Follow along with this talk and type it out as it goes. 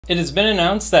It has been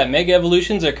announced that Mega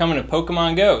Evolutions are coming to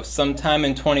Pokemon Go. Sometime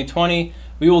in 2020,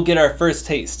 we will get our first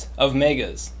taste of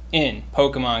Megas in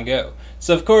Pokemon Go.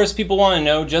 So of course, people want to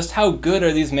know just how good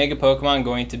are these Mega Pokemon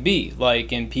going to be,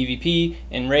 like in PvP,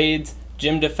 in raids,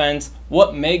 gym defense,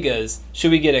 what Megas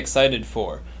should we get excited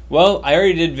for? Well, I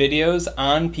already did videos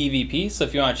on PvP, so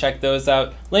if you want to check those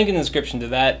out, link in the description to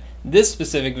that. This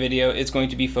specific video is going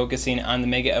to be focusing on the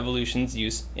Mega Evolutions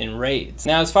use in raids.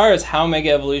 Now, as far as how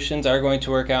Mega Evolutions are going to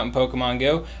work out in Pokemon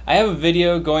Go, I have a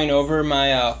video going over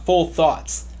my full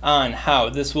thoughts on how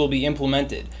this will be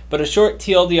implemented. But a short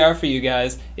TLDR for you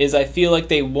guys is I feel like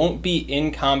they won't be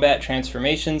in combat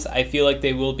transformations. I feel like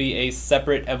they will be a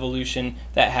separate evolution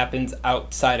that happens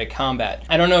outside of combat.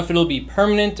 I don't know if it'll be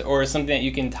permanent or something that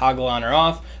you can toggle on or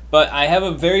off, but I have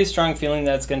a very strong feeling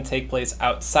that it's going to take place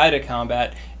outside of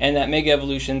combat and that Mega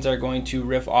Evolutions are going to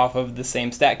riff off of the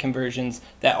same stat conversions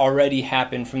that already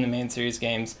happened from the main series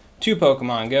games to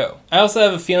Pokemon Go. I also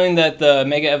have a feeling that the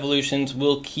Mega Evolutions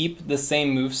will keep the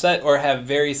same moveset or have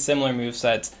very similar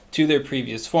movesets to their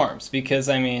previous forms, because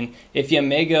I mean, if you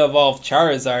Mega Evolve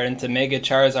Charizard into Mega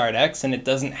Charizard X and it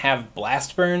doesn't have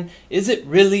Blast Burn, is it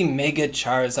really Mega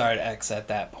Charizard X at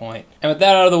that point? And with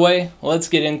that out of the way, let's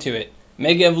get into it.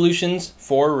 Mega Evolutions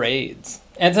for raids.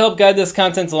 And to help guide this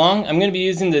content along, I'm going to be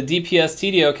using the DPS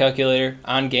TDO calculator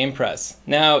on GamePress.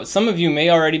 Now, some of you may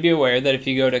already be aware that if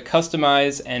you go to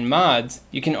Customize and Mods,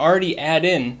 you can already add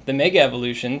in the Mega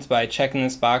Evolutions by checking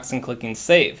this box and clicking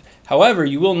Save. However,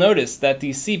 you will notice that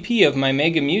the CP of my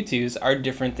Mega Mewtwo's are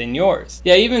different than yours.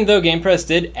 Yeah, even though GamePress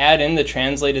did add in the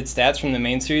translated stats from the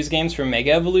main series games for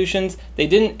Mega Evolutions, they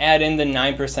didn't add in the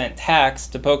 9% tax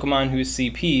to Pokemon whose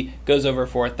CP goes over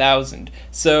 4,000.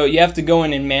 So you have to go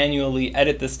in and manually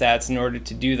edit the stats in order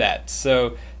to do that.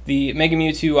 So the Mega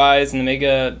Mewtwo Eyes and the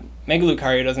Mega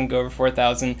Lucario doesn't go over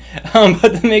 4,000,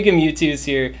 but the Mega Mewtwo's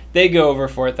here, they go over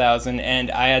 4,000,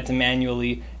 and I had to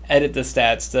manually edit the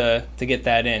stats to get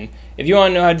that in. If you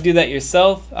want to know how to do that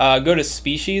yourself, go to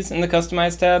Species in the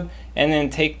Customize tab, and then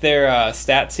take their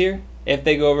stats here, if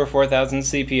they go over 4,000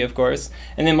 CP, of course,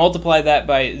 and then multiply that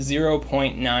by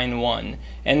 0.91,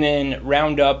 and then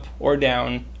round up or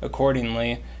down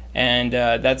accordingly, and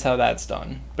that's how that's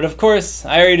done. But of course,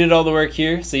 I already did all the work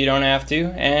here, so you don't have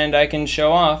to, and I can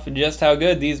show off just how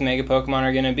good these Mega Pokemon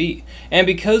are going to be. And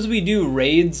because we do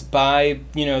raids by,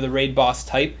 the raid boss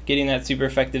type, getting that super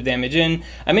effective damage in,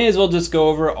 I may as well just go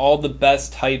over all the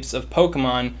best types of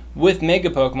Pokemon with Mega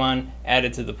Pokemon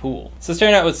added to the pool. So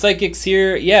starting out with Psychics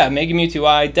here, yeah, Mega Mewtwo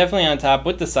I, definitely on top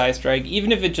with the Psystrike.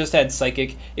 Even if it just had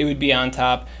Psychic, it would be on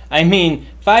top. I mean,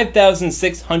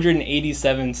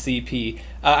 5,687 CP.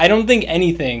 I don't think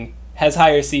anything has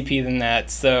higher CP than that,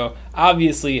 so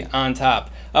obviously on top.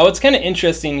 What's kind of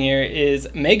interesting here is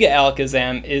Mega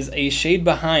Alakazam is a shade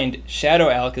behind Shadow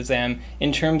Alakazam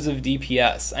in terms of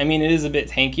DPS. I mean, it is a bit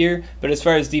tankier, but as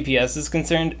far as DPS is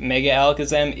concerned, Mega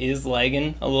Alakazam is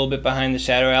lagging a little bit behind the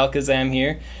Shadow Alakazam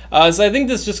here. So I think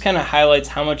this just kind of highlights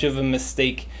how much of a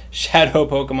mistake Shadow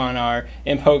Pokemon are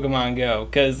in Pokemon Go,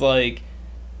 because like,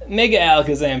 Mega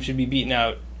Alakazam should be beating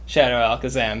out Shadow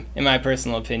Alakazam, in my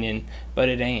personal opinion, but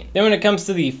it ain't. Then when it comes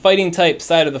to the fighting type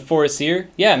side of the force here,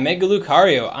 yeah, Mega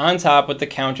Lucario on top with the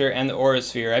counter and the Aura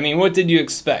Sphere. I mean, what did you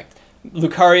expect?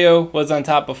 Lucario was on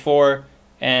top before,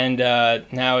 and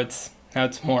now it's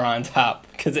more on top,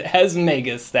 because it has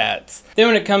Mega stats. Then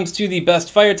when it comes to the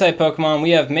best Fire-type Pokemon,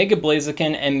 we have Mega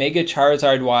Blaziken and Mega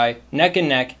Charizard Y neck and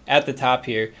neck at the top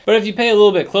here. But if you pay a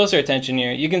little bit closer attention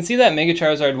here, you can see that Mega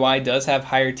Charizard Y does have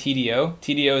higher TDO.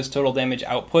 TDO is total damage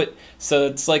output, so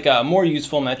it's like a more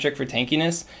useful metric for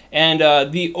tankiness. And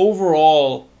the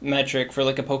overall metric for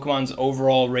like a Pokemon's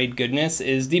overall raid goodness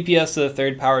is DPS to the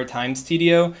third power times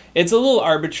TDO. It's a little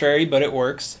arbitrary, but it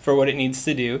works for what it needs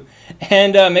to do.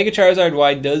 And Mega Charizard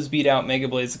Y does beat out Mega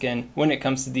Blaziken when it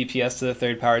comes to DPS to the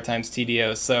third power times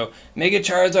TDO. So Mega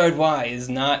Charizard Y is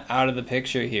not out of the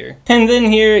picture here. And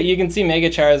then here you can see Mega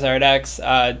Charizard X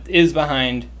is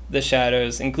behind the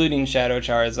Shadows, including Shadow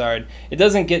Charizard. It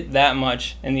doesn't get that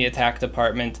much in the attack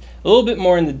department, a little bit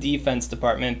more in the defense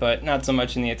department, but not so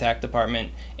much in the attack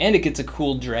department, and it gets a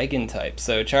cool dragon type.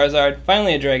 So Charizard,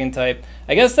 finally a dragon type.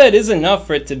 I guess that is enough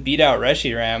for it to beat out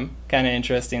Reshiram, kind of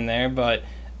interesting there, but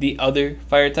the other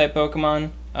fire type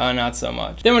Pokemon, not so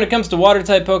much. Then when it comes to water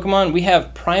type Pokemon, we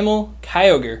have Primal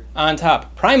Kyogre on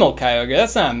top. Primal Kyogre,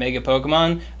 that's not a Mega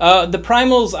Pokemon. The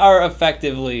Primals are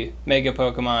effectively Mega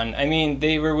Pokemon. I mean,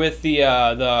 they were with the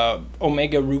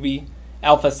Omega Ruby,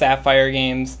 Alpha Sapphire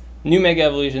games. New Mega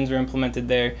Evolutions were implemented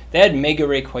there. They had Mega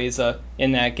Rayquaza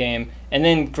in that game. And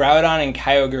then Groudon and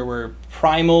Kyogre were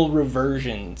Primal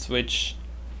Reversions, which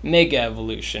Mega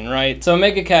Evolution, right? So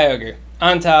Mega Kyogre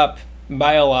on top,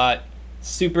 by a lot.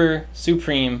 Super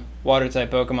supreme water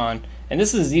type Pokemon. And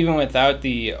this is even without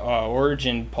the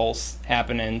origin pulse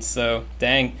happening, so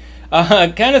dang.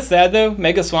 Kind of sad though,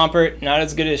 Mega Swampert, not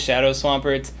as good as Shadow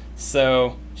Swampert,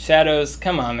 so Shadows,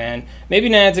 come on man. Maybe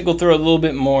Niantic will throw a little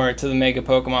bit more to the Mega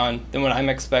Pokemon than what I'm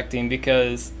expecting,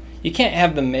 because you can't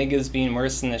have the Megas being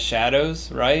worse than the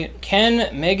Shadows, right?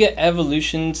 Can Mega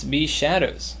Evolutions be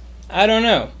Shadows? I don't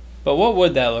know. But what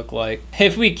would that look like?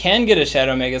 If we can get a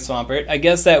Shadow Mega Swampert, I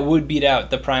guess that would beat out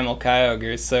the Primal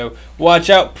Kyogre, so watch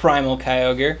out, Primal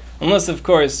Kyogre. Unless, of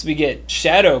course, we get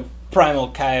Shadow Primal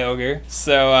Kyogre.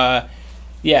 So,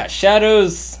 yeah,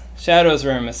 Shadows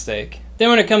were a mistake. Then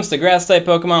when it comes to Grass-type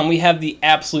Pokemon, we have the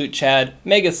absolute Chad,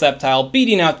 Mega Sceptile,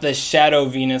 beating out the Shadow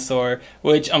Venusaur,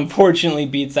 which unfortunately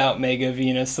beats out Mega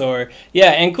Venusaur.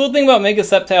 Yeah, and cool thing about Mega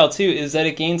Sceptile too is that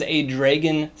it gains a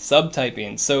Dragon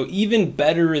subtyping, so even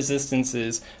better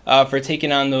resistances for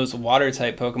taking on those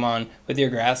Water-type Pokemon with your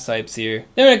Grass types here.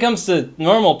 Then when it comes to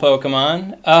normal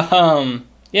Pokemon,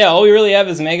 yeah, all we really have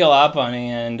is Mega Lopunny,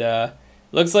 and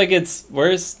looks like it's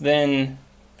worse than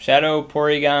Shadow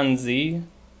Porygon Z.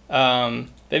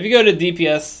 If you go to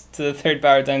DPS to the 3rd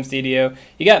power times TDO,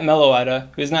 you got Meloetta,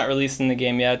 who's not released in the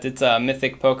game yet. It's a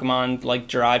mythic Pokemon like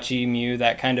Jirachi, Mew,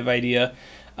 that kind of idea.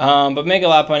 But Mega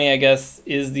Lopunny, I guess,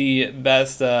 is the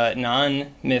best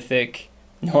non-mythic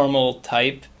normal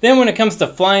type. Then when it comes to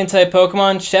flying type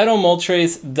Pokemon, Shadow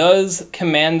Moltres does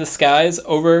command the skies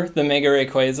over the Mega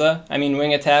Rayquaza. I mean,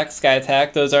 Wing Attack, Sky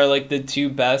Attack, those are like the 2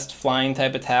 best flying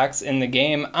type attacks in the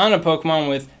game on a Pokemon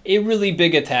with a really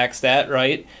big attack stat,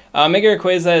 right? Mega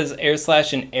Rayquaza has Air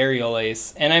Slash and Aerial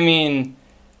Ace, and I mean,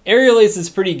 Aerial Ace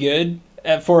is pretty good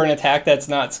for an attack that's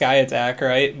not Sky Attack,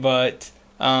 right? But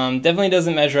definitely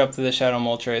doesn't measure up to the Shadow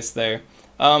Moltres there.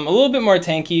 A little bit more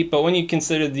tanky, but when you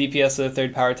consider the DPS of the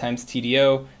 3rd power times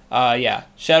TDO, yeah,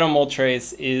 Shadow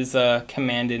Moltres is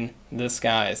commanding the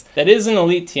skies. That is an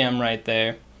Elite TM right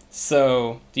there.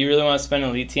 So, do you really want to spend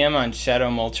Elite TM on Shadow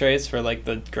Moltres for like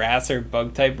the Grass or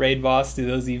Bug type raid boss? Do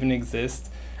those even exist?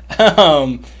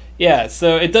 Yeah,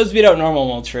 so it does beat out normal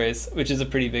Moltres, which is a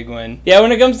pretty big win. Yeah,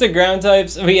 when it comes to ground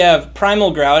types, we have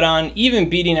Primal Groudon even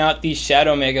beating out the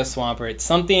Shadow Mega Swampert,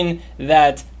 something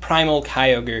that Primal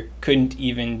Kyogre couldn't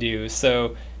even do.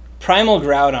 So Primal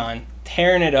Groudon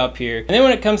tearing it up here. And then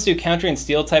when it comes to countering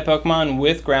steel type Pokemon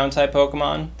with ground type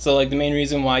Pokemon, so like the main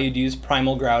reason why you'd use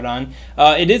Primal Groudon,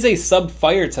 it is a sub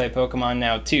fire type Pokemon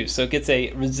now too, so it gets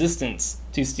a resistance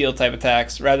to steel type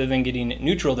attacks rather than getting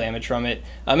neutral damage from it,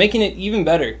 making it even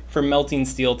better for melting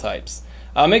steel types.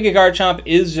 Mega Garchomp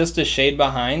is just a shade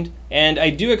behind, and I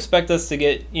do expect us to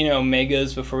get, you know,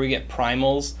 Megas before we get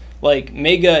Primals, like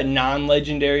Mega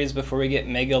non-legendaries before we get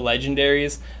Mega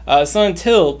legendaries. So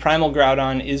until Primal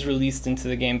Groudon is released into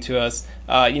the game to us,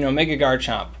 you know, Mega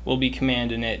Garchomp will be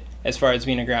commanding it as far as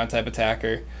being a ground type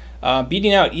attacker.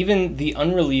 Beating out even the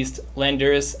unreleased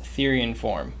Landorus Therian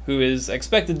form, who is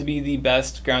expected to be the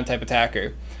best ground type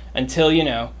attacker, until, you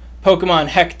know, Pokemon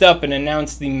hecked up and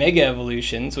announced the Mega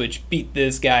Evolutions, which beat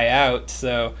this guy out,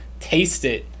 so taste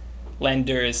it,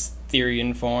 Landorus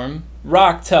Therian form.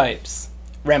 Rock types,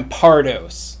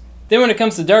 Rampardos. Then when it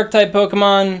comes to dark type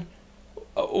Pokemon,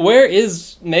 where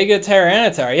is Mega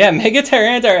Tyranitar? Yeah, Mega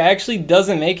Tyranitar actually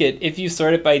doesn't make it if you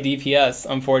sort it by DPS,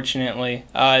 unfortunately.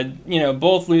 You know,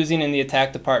 both losing in the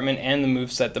attack department and the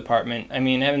moveset department. I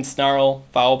mean, having Snarl,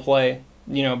 Foul Play,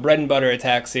 you know, bread and butter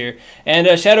attacks here. And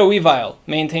Shadow Weavile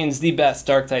maintains the best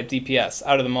dark type DPS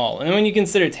out of them all. And then when you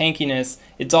consider tankiness,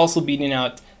 it's also beating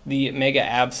out the Mega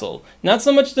Absol. Not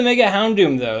so much the Mega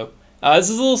Houndoom though.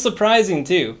 This is a little surprising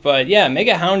too, but yeah,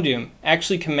 Mega Houndoom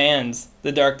actually commands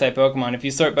the dark type Pokemon. If you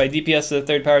sort by DPS to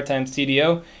the 3rd power times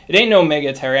TDO, it ain't no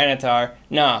Mega Tyranitar,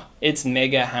 nah, it's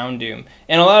Mega Houndoom.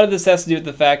 And a lot of this has to do with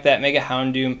the fact that Mega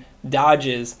Houndoom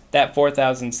dodges that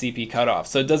 4000 CP cutoff,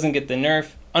 so it doesn't get the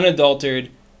nerf,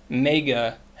 unadulterated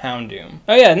Mega Houndoom.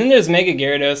 Oh yeah, and then there's Mega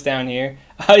Gyarados down here.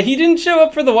 He didn't show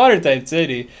up for the water type,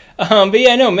 did he? But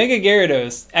yeah, no, Mega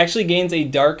Gyarados actually gains a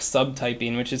dark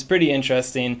subtyping, which is pretty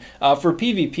interesting, for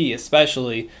PvP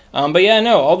especially. But yeah,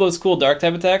 no, all those cool dark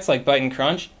type attacks like Bite and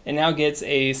Crunch, it now gets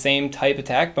a same type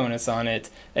attack bonus on it.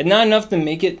 And not enough to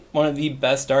make it one of the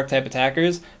best dark type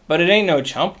attackers, but it ain't no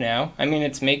chump now. I mean,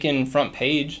 it's making front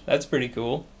page, that's pretty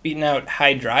cool. Beating out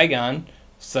Hydreigon,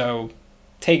 so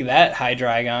take that,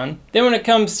 Hydreigon. Then when it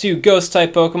comes to ghost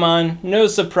type Pokemon, no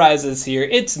surprises here.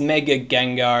 It's Mega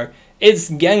Gengar. It's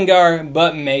Gengar,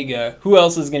 but Mega. Who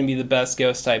else is going to be the best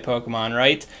ghost type Pokemon,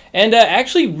 right? And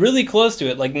actually really close to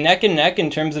it, like neck and neck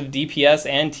in terms of DPS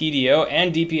and TDO,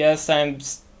 and DPS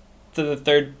times to the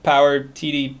 3rd power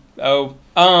TD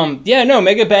Yeah, no,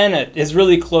 Mega Bayonet is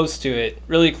really close to it.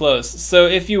 Really close. So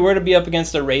if you were to be up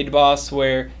against a raid boss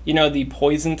where, you know, the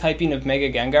poison typing of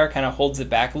Mega Gengar kind of holds it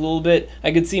back a little bit,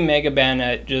 I could see Mega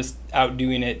Bayonet just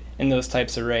outdoing it in those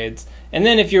types of raids. And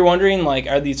then if you're wondering, like,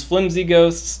 are these flimsy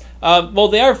ghosts? Well,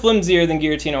 they are flimsier than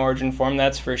Giratina Origin Form,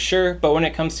 that's for sure. But when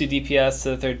it comes to DPS to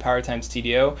the third power times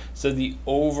TDO, so the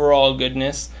overall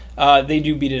goodness, they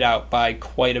do beat it out by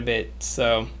quite a bit.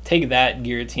 So take that,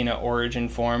 Giratina Origin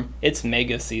Form. It's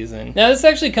Mega Season. Now this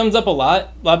actually comes up a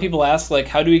lot. A lot of people ask, like,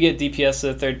 how do we get DPS to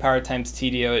the third power times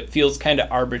TDO? It feels kind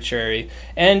of arbitrary.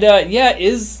 And yeah, it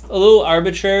is a little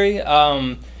arbitrary.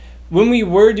 When we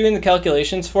were doing the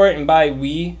calculations for it, and by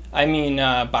we, I mean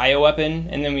Bioweapon,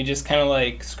 and then we just kind of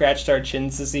like scratched our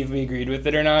chins to see if we agreed with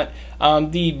it or not,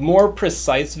 the more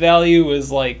precise value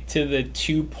was like to the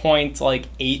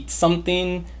 2.8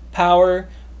 something power,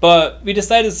 but we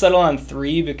decided to settle on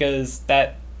 3 because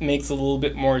that makes a little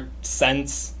bit more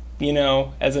sense, you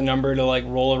know, as a number to like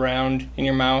roll around in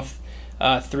your mouth.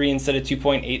 3 instead of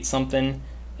 2.8 something.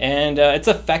 And it's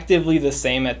effectively the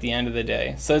same at the end of the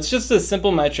day. So it's just a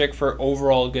simple metric for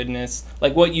overall goodness,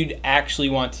 like what you'd actually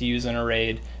want to use in a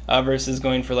raid versus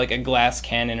going for like a glass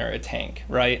cannon or a tank,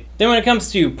 right? Then when it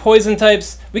comes to poison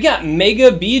types, we got Mega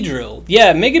Beedrill.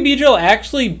 Yeah, Mega Beedrill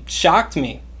actually shocked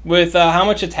me with how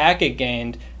much attack it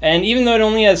gained. And even though it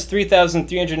only has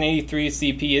 3,383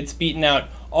 CP, it's beaten out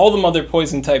all the other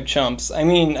poison type chumps. I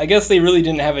mean, I guess they really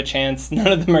didn't have a chance. None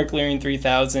of them are clearing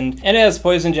 3,000. And it has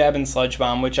Poison Jab and Sludge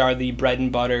Bomb, which are the bread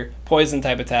and butter poison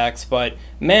type attacks. But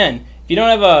man, if you don't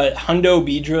have a Hundo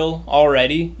Beedrill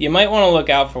already, you might want to look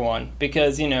out for one.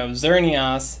 Because, you know,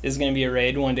 Xerneas is going to be a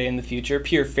raid one day in the future.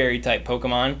 Pure fairy type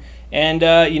Pokemon. And,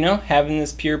 you know, having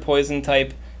this pure poison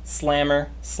type slammer,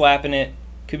 slapping it,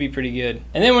 could be pretty good.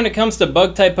 And then when it comes to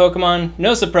bug type Pokemon,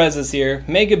 no surprises here.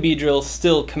 Mega Beedrill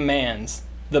still commands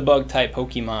the bug type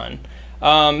Pokemon.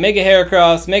 Mega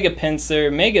Heracross, Mega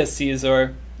Pinsir, Mega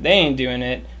Caesar, they ain't doing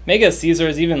it. Mega Caesar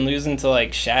is even losing to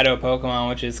like Shadow Pokemon,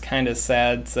 which is kind of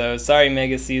sad, so sorry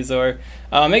Mega Caesar.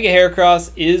 Mega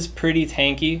Heracross is pretty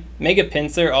tanky. Mega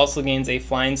Pinsir also gains a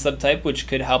flying subtype, which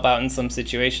could help out in some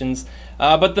situations.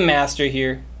 But the master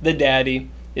here, the daddy,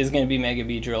 is going to be Mega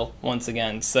Beedrill once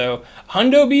again. So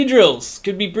Hundo Beedrills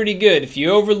could be pretty good. If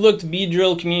you overlooked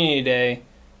Beedrill Community Day,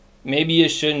 maybe you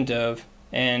shouldn't have.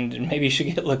 And maybe you should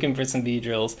get looking for some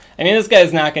Beedrills. I mean, this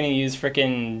guy's not going to use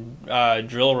frickin'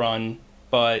 Drill Run,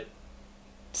 but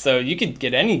so you could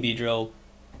get any Beedrill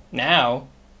now,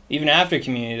 even after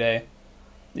Community Day.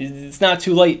 It's not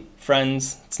too late,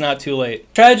 friends. It's not too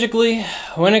late. Tragically,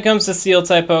 when it comes to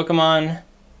Steel-type Pokemon,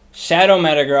 Shadow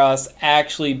Metagross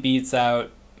actually beats out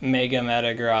Mega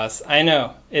Metagross. I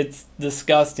know, it's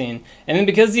disgusting. And then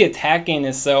because the attack gain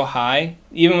is so high,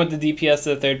 even with the DPS to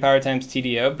the third power times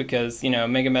TDO, because, you know,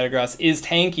 Mega Metagross is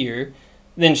tankier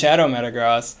than Shadow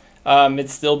Metagross,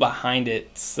 it's still behind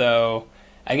it. So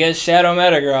I guess Shadow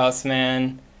Metagross,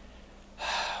 man,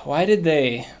 why did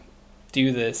they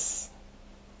do this?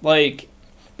 Like,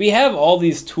 we have all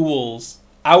these tools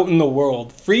out in the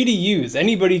world, free to use.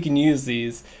 Anybody can use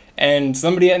these. And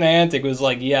somebody at Niantic was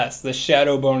like, yes, the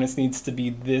shadow bonus needs to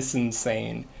be this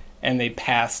insane. And they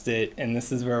passed it, and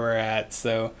this is where we're at.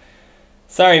 So,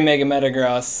 sorry Mega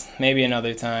Metagross, maybe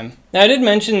another time. Now I did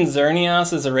mention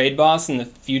Xerneas as a raid boss in the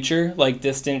future, like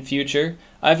distant future.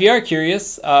 If you are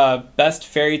curious, best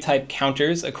fairy type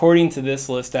counters, according to this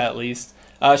list at least.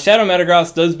 Shadow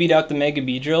Metagross does beat out the Mega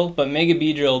Beedrill, but Mega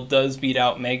Beedrill does beat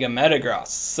out Mega Metagross.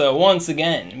 So once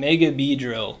again, Mega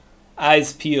Beedrill,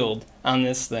 eyes peeled on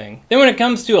this thing. Then when it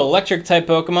comes to electric type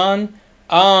Pokemon,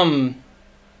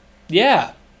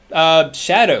 yeah,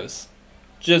 shadows.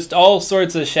 Just all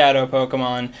sorts of shadow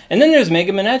Pokemon. And then there's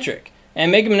Mega Manectric.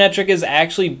 And Mega Manectric is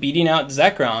actually beating out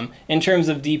Zekrom in terms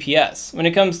of DPS. When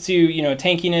it comes to, you know,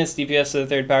 tankiness, DPS to the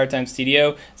third power times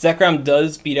TDO, Zekrom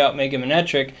does beat out Mega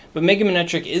Manectric, but Mega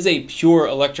Manectric is a pure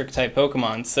electric type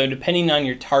Pokemon, so depending on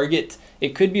your target,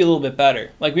 it could be a little bit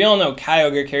better. Like we all know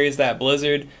Kyogre carries that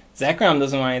Blizzard. Zekrom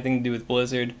doesn't want anything to do with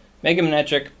Blizzard. Mega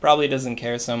Manectric probably doesn't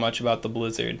care so much about the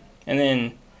Blizzard. And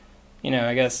then, you know,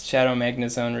 I guess Shadow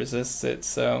Magnezone resists it,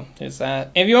 so there's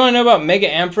that. And if you want to know about Mega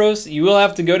Ampharos, you will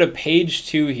have to go to page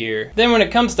 2 here. Then when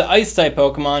it comes to Ice-type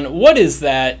Pokemon, what is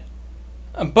that?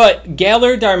 But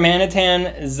Galar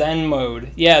Darmanitan Zen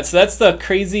Mode. Yeah, so that's the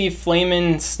crazy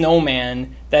flamin'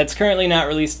 snowman that's currently not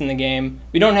released in the game.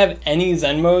 We don't have any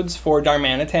Zen modes for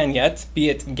Darmanitan yet, be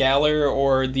it Galar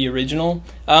or the original.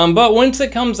 But once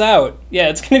it comes out, yeah,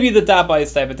 it's going to be the top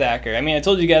Ice-type attacker. I mean, I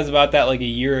told you guys about that like a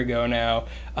year ago now.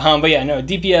 But yeah, no,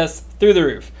 DPS through the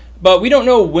roof. But we don't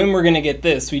know when we're going to get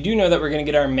this. We do know that we're going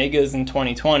to get our Megas in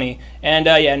 2020. And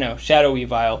yeah, no, Shadow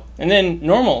Weavile. And then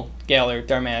normal Galar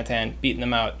Darmanitan beating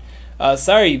them out.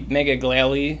 Sorry, Mega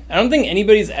Glalie. I don't think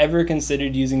anybody's ever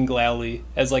considered using Glalie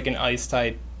as like an ice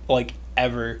type, like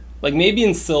ever. Like maybe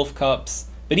in Sylph Cups,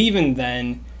 but even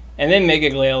then. And then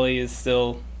Mega Glalie is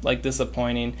still like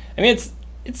disappointing. I mean,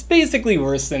 it's basically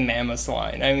worse than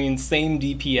Mamoswine. I mean, same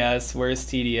DPS, worse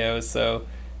TDO, so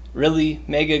really,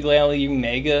 Mega Glalie,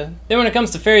 Mega? Then when it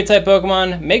comes to Fairy-type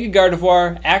Pokemon, Mega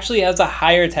Gardevoir actually has a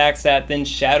higher attack stat than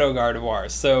Shadow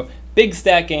Gardevoir, so big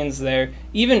stat gains there,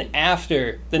 even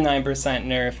after the 9%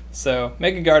 nerf. So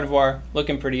Mega Gardevoir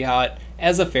looking pretty hot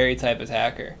as a Fairy-type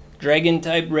attacker.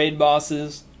 Dragon-type raid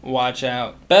bosses, watch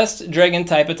out. Best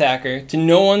Dragon-type attacker, to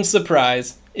no one's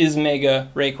surprise, is Mega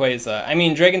Rayquaza. I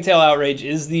mean, Dragon Tail Outrage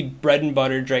is the bread and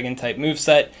butter Dragon-type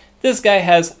moveset. This guy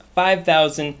has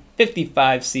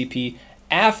 5,055 CP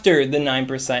after the 9%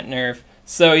 nerf.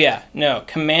 So yeah, no,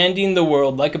 commanding the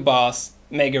world like a boss,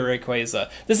 Mega Rayquaza.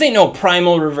 This ain't no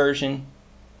Primal Reversion.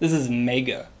 This is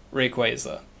Mega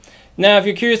Rayquaza. Now, if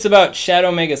you're curious about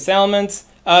Shadow Mega Salamence,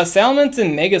 Salamence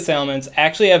and Mega Salamence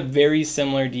actually have very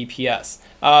similar DPS.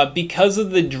 Because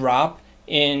of the drop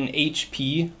in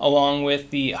HP, along with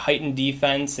the heightened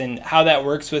defense and how that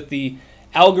works with the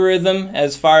algorithm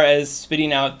as far as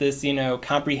spitting out this, you know,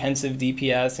 comprehensive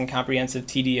DPS and comprehensive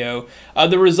TDO,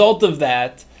 the result of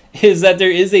that is that there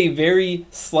is a very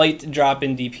slight drop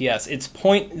in DPS. It's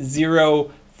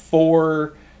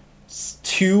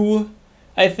 0.042,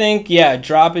 I think. Yeah,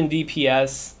 drop in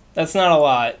DPS. That's not a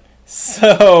lot.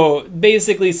 So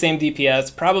basically same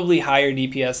DPS, probably higher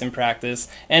DPS in practice,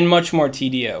 and much more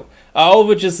TDO. All of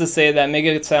which is to say that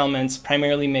Mega Salamence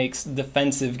primarily makes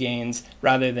defensive gains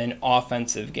rather than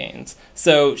offensive gains.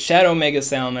 So Shadow Mega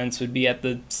Salamence would be at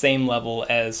the same level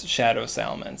as Shadow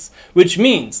Salamence, which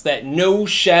means that no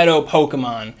Shadow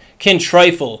Pokemon can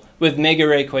trifle with Mega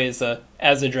Rayquaza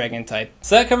as a Dragon type.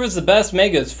 So that covers the best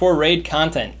Megas for raid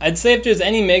content. I'd say if there's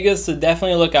any Megas to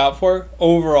definitely look out for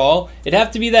overall, it'd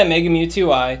have to be that Mega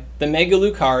Mewtwo-I, the Mega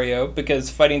Lucario, because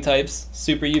fighting types,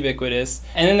 super ubiquitous,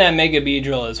 and then that Mega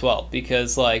Beedrill as well,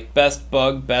 because like best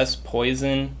bug, best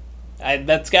poison,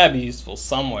 that's gotta be useful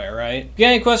somewhere, right? If you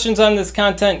got any questions on this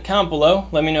content, comment below,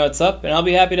 let me know what's up, and I'll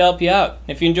be happy to help you out.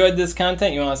 If you enjoyed this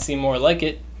content, you want to see more like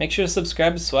it, make sure to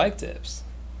subscribe to SwagTips.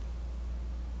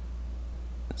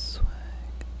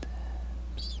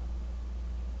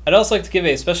 I'd also like to give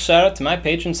a special shout out to my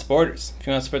patron supporters. If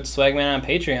you want to support the Swagman on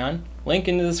Patreon, link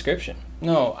in the description.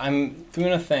 No, I'm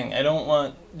doing a thing. I don't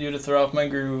want you to throw off my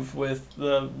groove with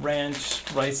the ranch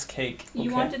rice cake. Okay? You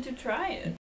wanted to try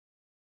it.